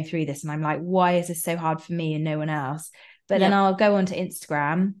that's going through this, and I'm like, why is this so hard for me and no one else? But then I'll go onto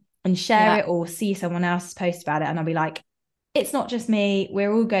Instagram and share it, or see someone else's post about it, and I'll be like, it's not just me.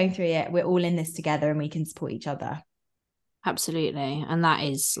 We're all going through it. We're all in this together, and we can support each other. Absolutely. And that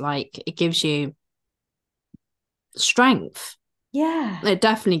is like, it gives you strength. Yeah. It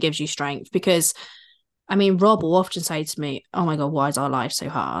definitely gives you strength, because I mean, Rob will often say to me, oh my God, why is our life so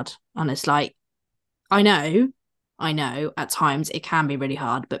hard? And it's like, I know at times it can be really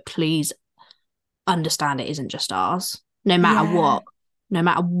hard, but please understand it isn't just ours. No matter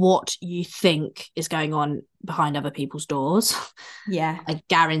what you think is going on behind other people's doors. Yeah. I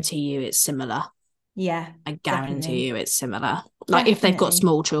guarantee you it's similar. Yeah. I guarantee you it's similar. Like Definitely. if they've got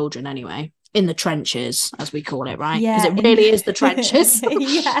small children anyway. In the trenches, as we call it, right? Yeah, because it really is the trenches.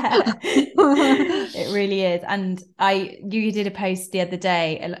 Yeah, it really is. And you did a post the other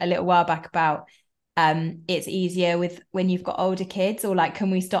day, a little while back, about it's easier with when you've got older kids, or like, can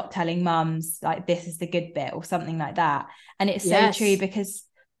we stop telling mums like this is the good bit, or something like that. And it's so true, because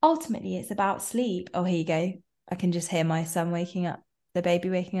ultimately it's about sleep. Oh, here you go. I can just hear my son waking up, the baby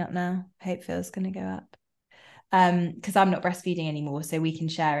waking up now. Hope Phil's gonna go up. Because I'm not breastfeeding anymore, so we can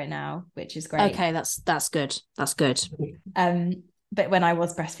share it now, which is great. Okay, that's good. That's good. But when I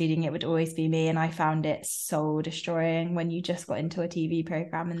was breastfeeding, it would always be me, and I found it so destroying when you just got into a TV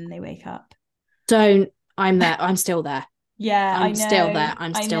program and they wake up. I'm there. I'm still there. Yeah, I'm still there.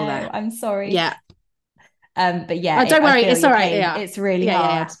 I'm still there. I'm sorry. Yeah. But yeah, don't worry. It's all right. Yeah, it's really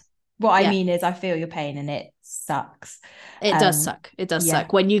hard. Yeah. What I mean is, I feel your pain, and it sucks. It does suck. It does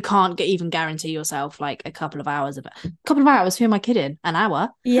suck when you can't even guarantee yourself like a couple of hours of it. A couple of hours. Who am I kidding? An hour?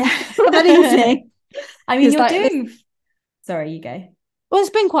 Yeah. That easy. I mean, you're doing. Sorry, you go. Well, it's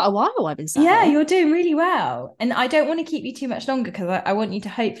been quite a while I've been sat Yeah, here. you're doing really well. And I don't want to keep you too much longer, because I want you to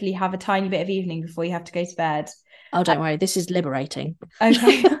hopefully have a tiny bit of evening before you have to go to bed. Oh, don't worry. This is liberating.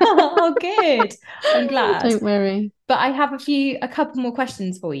 Okay. Oh, good. I'm glad. Don't worry. But I have a couple more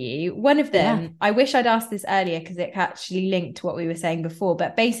questions for you. One of them, I wish I'd asked this earlier, because it actually linked to what we were saying before.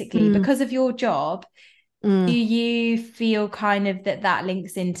 But basically, because of your job, do you feel kind of that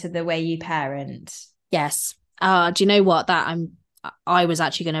links into the way you parent? Yes. Do you know what? I was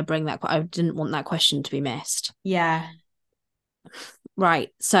actually going to bring that. I didn't want that question to be missed. Yeah. Right.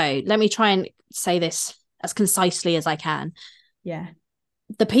 So let me try and say this as concisely as I can. Yeah.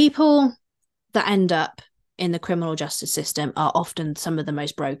 The people that end up in the criminal justice system are often some of the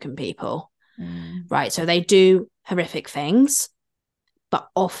most broken people. Right. So they do horrific things, but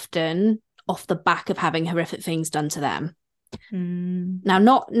often off the back of having horrific things done to them. Now,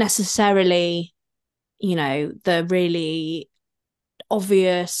 not necessarily, the really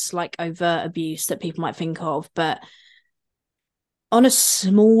obvious, like overt abuse that people might think of, but on a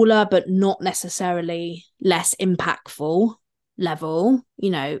smaller but not necessarily less impactful level,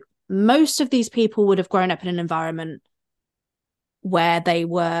 most of these people would have grown up in an environment where they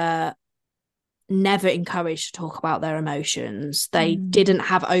were never encouraged to talk about their emotions. They didn't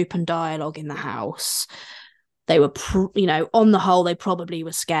have open dialogue in the house. They were, on the whole, they probably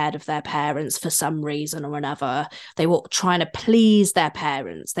were scared of their parents for some reason or another. They were trying to please their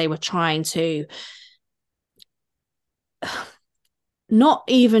parents. They were trying to, not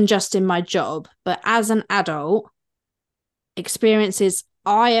even just in my job, but as an adult, experiences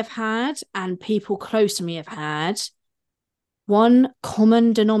I have had and people close to me have had, one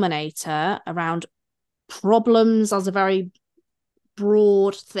common denominator around problems as a very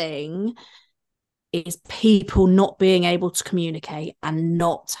broad thing is people not being able to communicate and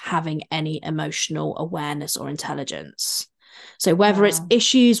not having any emotional awareness or intelligence. So whether it's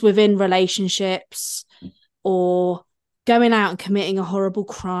issues within relationships, or going out and committing a horrible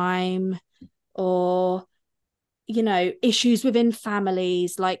crime, or, issues within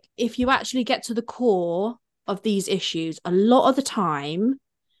families, like if you actually get to the core of these issues, a lot of the time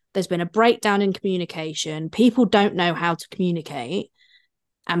there's been a breakdown in communication. People don't know how to communicate,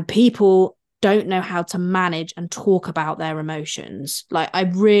 and people don't know how to manage and talk about their emotions. Like, I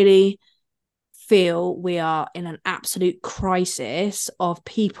really feel we are in an absolute crisis of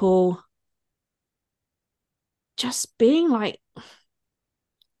people just being like,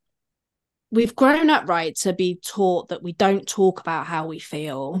 we've grown up, right, to be taught that we don't talk about how we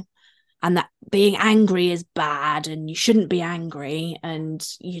feel, and that being angry is bad, and you shouldn't be angry, and,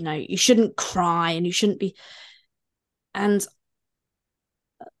 you shouldn't cry, and you shouldn't be. And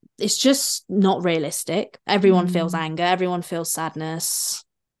it's just not realistic. Everyone feels anger. Everyone feels sadness.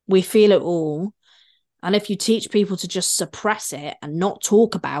 we feel it all. And if you teach people to just suppress it and not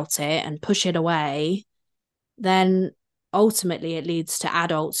talk about it and push it away, then ultimately it leads to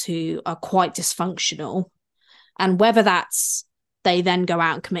adults who are quite dysfunctional. And whether that's they then go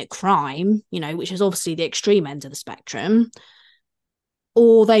out and commit crime, you know, which is obviously the extreme end of the spectrum,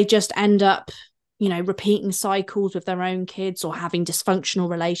 or they just end up, you know, repeating cycles with their own kids or having dysfunctional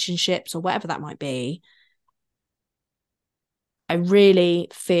relationships or whatever that might be. I really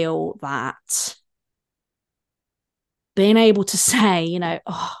feel that being able to say, you know,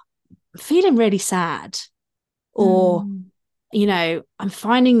 oh, I'm feeling really sad, or, you know, I'm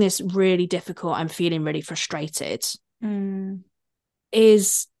finding this really difficult, I'm feeling really frustrated,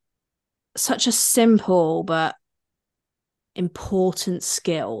 is such a simple but important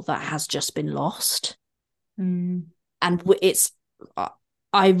skill that has just been lost. And it's,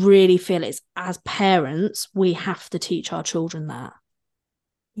 I really feel it's, as parents, we have to teach our children that.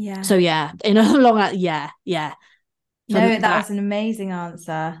 Yeah. So yeah, in a long, yeah. No, that was an amazing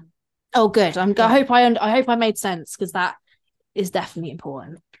answer. Oh, good. I hope I made sense, because that is definitely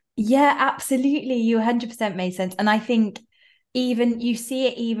important. Yeah, absolutely. You 100% made sense. And I think even you see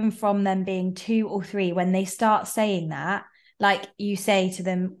it even from them being 2 or 3, when they start saying that, like you say to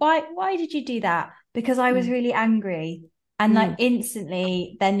them, why did you do that? Because I was really angry. And like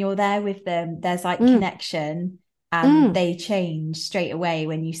instantly, then you're there with them. There's like connection, and they change straight away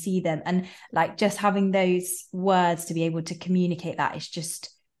when you see them. And like just having those words to be able to communicate that is just,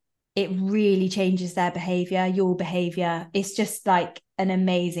 it really changes their behavior, your behavior. It's just like an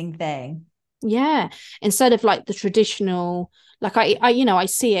amazing thing. Yeah. Instead of like the traditional, like I you know, I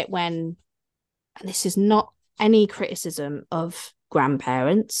see it when, and this is not any criticism of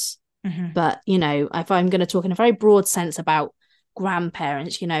grandparents, but, you know, if I'm going to talk in a very broad sense about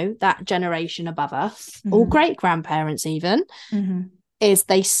grandparents, you know, that generation above us, or great grandparents even, is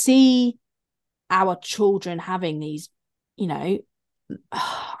they see our children having these, you know,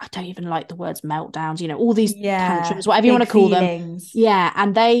 I don't even like the words meltdowns, you know, all these tantrums, whatever you want to call feelings. Them. Yeah.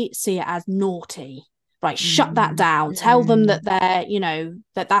 And they see it as naughty. Right, shut that down. Tell them that they're, you know,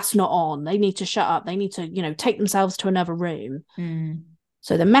 that's not on. They need to shut up. They need to, you know, take themselves to another room.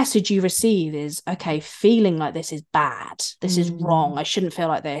 So the message you receive is, okay, feeling like this is bad. This is wrong. I shouldn't feel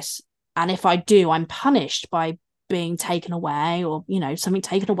like this. And if I do, I'm punished by being taken away, or, you know, something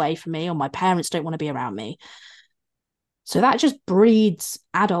taken away from me, or my parents don't want to be around me. So that just breeds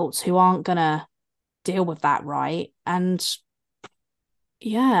adults who aren't going to deal with that, right? And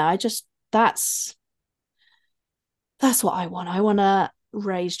yeah, that's what I want. I want to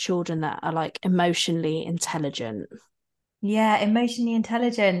raise children that are like emotionally intelligent. Yeah, emotionally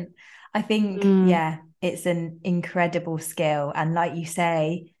intelligent. I think, yeah, it's an incredible skill. And like you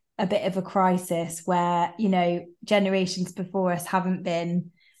say, a bit of a crisis where, you know, generations before us haven't been,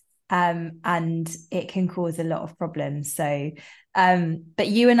 and it can cause a lot of problems. So, but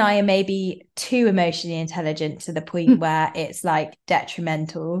you and I are maybe too emotionally intelligent to the point where it's like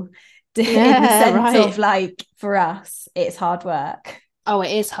detrimental in the sense of like, for us, it's hard work. Oh,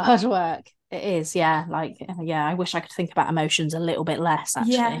 it is hard work. It is, yeah. Like, yeah, I wish I could think about emotions a little bit less,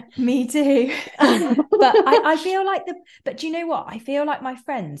 actually. Yeah, me too. But I feel like but do you know what? I feel like my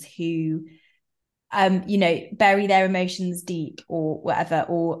friends who, you know, bury their emotions deep or whatever,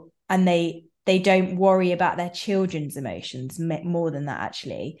 and they don't worry about their children's emotions more than that,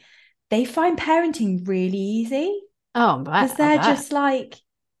 actually. They find parenting really easy. Oh, because they're just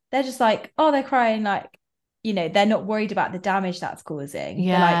like, oh, they're crying, like, you know, they're not worried about the damage that's causing.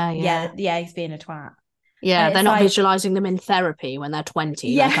 Yeah, they're like, yeah, he's being a twat. Yeah, they're not like, visualizing them in therapy when they're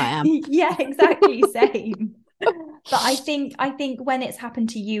 20, like I am. Yeah, exactly, same. But I think when it's happened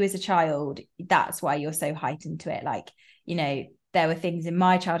to you as a child, that's why you're so heightened to it. Like, you know, there were things in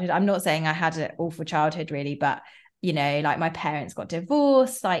my childhood. I'm not saying I had an awful childhood really, but, you know, like my parents got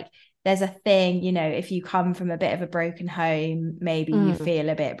divorced. Like there's a thing, you know, if you come from a bit of a broken home, maybe you feel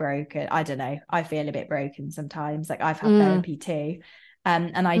a bit broken. I don't know. I feel a bit broken sometimes. Like I've had therapy too.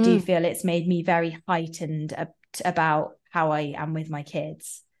 And I do feel it's made me very heightened about how I am with my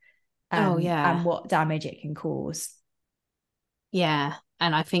kids. And what damage it can cause. Yeah.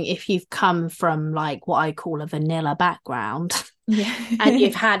 And I think if you've come from like what I call a vanilla background, and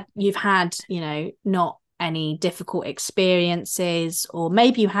you've had, you know, not any difficult experiences, or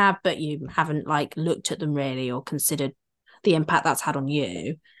maybe you have, but you haven't like looked at them really or considered the impact that's had on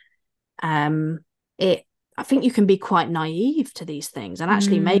you. I think you can be quite naive to these things, and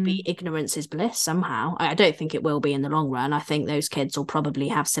actually maybe ignorance is bliss somehow. I don't think it will be in the long run. I think those kids will probably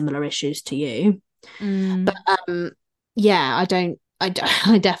have similar issues to you. But yeah,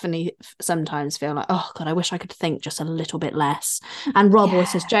 I definitely sometimes feel like, oh God, I wish I could think just a little bit less. And Rob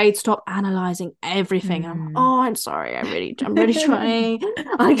always says, Jade, stop analysing everything. And I'm like, oh, I'm sorry. I'm really trying.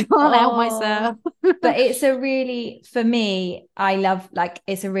 I can't help myself. But it's a really, for me, I love, like,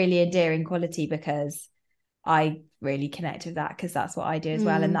 it's a really endearing quality because I really connect with that, because that's what I do as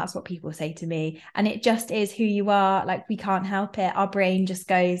well. And that's what people say to me. And it just is who you are. Like, we can't help it. Our brain just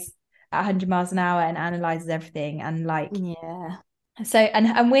goes at 100 miles an hour and analyzes everything. And like, yeah. So,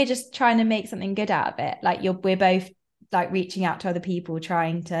 and we're just trying to make something good out of it. Like, we're both like reaching out to other people,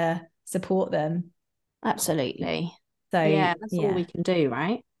 trying to support them. Absolutely. So yeah, that's all we can do,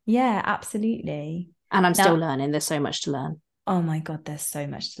 right? Yeah, absolutely. And I'm still learning. There's so much to learn. Oh my God, there's so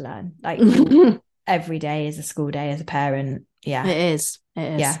much to learn. Like, every day is a school day as a parent. Yeah. It is.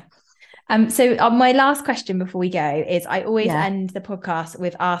 Yeah. So my last question before we go is, I always end the podcast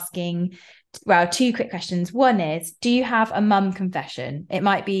with asking, well, 2 quick questions. One is, do you have a mum confession? It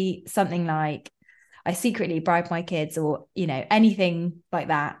might be something like, I secretly bribe my kids, or, you know, anything like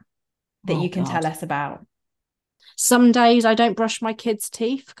that you can tell us about. Some days I don't brush my kids'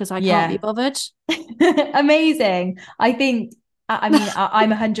 teeth because I can't be bothered. Amazing. I think, I mean,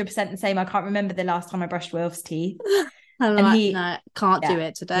 I'm 100% the same. I can't remember the last time I brushed Wilf's teeth. And like, no, can't do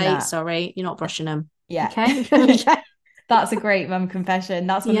it today. Sorry, you're not brushing them. Yeah. Okay. That's a great mum confession.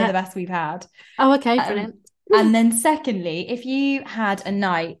 That's one of the best we've had. Oh, okay, brilliant. And then secondly, if you had a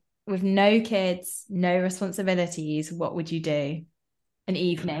night with no kids, no responsibilities, what would you do? An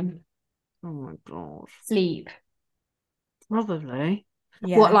evening. Oh my God. Sleep. Probably.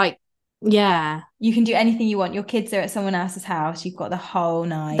 Yeah. What, like, yeah. You can do anything you want. Your kids are at someone else's house. You've got the whole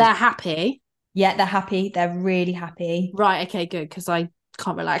night. They're happy. Yeah, they're happy. They're really happy. Right, okay, good, because I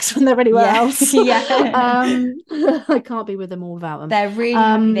can't relax when they're anywhere else. I can't be with them all without them. They're really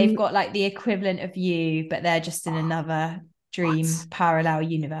happy. They've got like the equivalent of you, but they're just in another dream parallel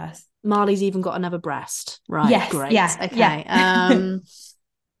universe. Marley's even got another breast. Right, yes, great. Yeah, okay. Yeah.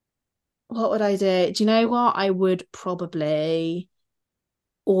 What would I do? Do you know what? I would probably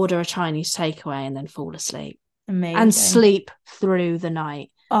order a Chinese takeaway and then fall asleep. Amazing. And sleep through the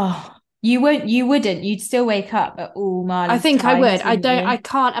night. Oh, you wouldn't. You'd still wake up at all Marley's I think times, I would. I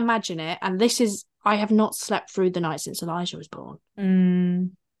can't imagine it. And I have not slept through the night since Elijah was born.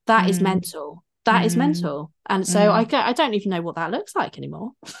 That is mental. That is mental. And so I don't even know what that looks like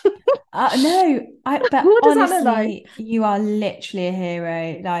anymore. No, but what does honestly, that look like? You are literally a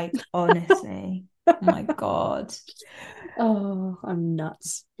hero. Like, honestly. Oh my God. Oh, I'm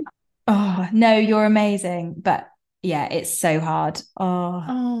nuts. Oh, no, you're amazing. But yeah, it's so hard.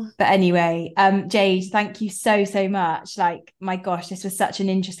 But anyway, Jade, thank you so much. Like, my gosh, this was such an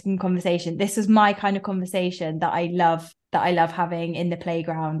interesting conversation. This was my kind of conversation that I love having in the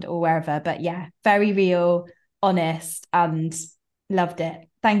playground or wherever. But yeah, very real, honest, and loved it.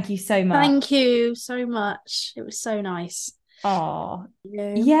 Thank you so much. Thank you so much. It was so nice. Oh,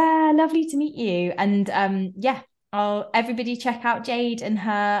 yeah, lovely to meet you. And everybody check out Jade and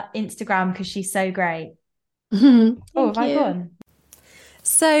her Instagram, because she's so great. Have I gone?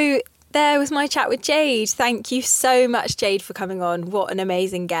 So there was my chat with Jade. Thank you so much, Jade, for coming on. What an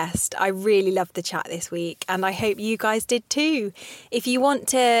amazing guest. I really loved the chat this week, and I hope you guys did too. If you want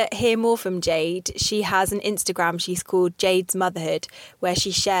to hear more from Jade, she has an Instagram. She's called Jade's Motherhood, where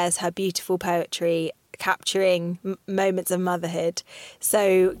she shares her beautiful poetry capturing moments of motherhood.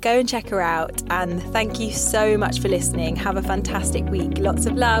 So go and check her out, and thank you so much for listening. Have a fantastic week. Lots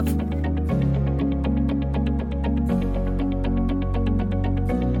of love.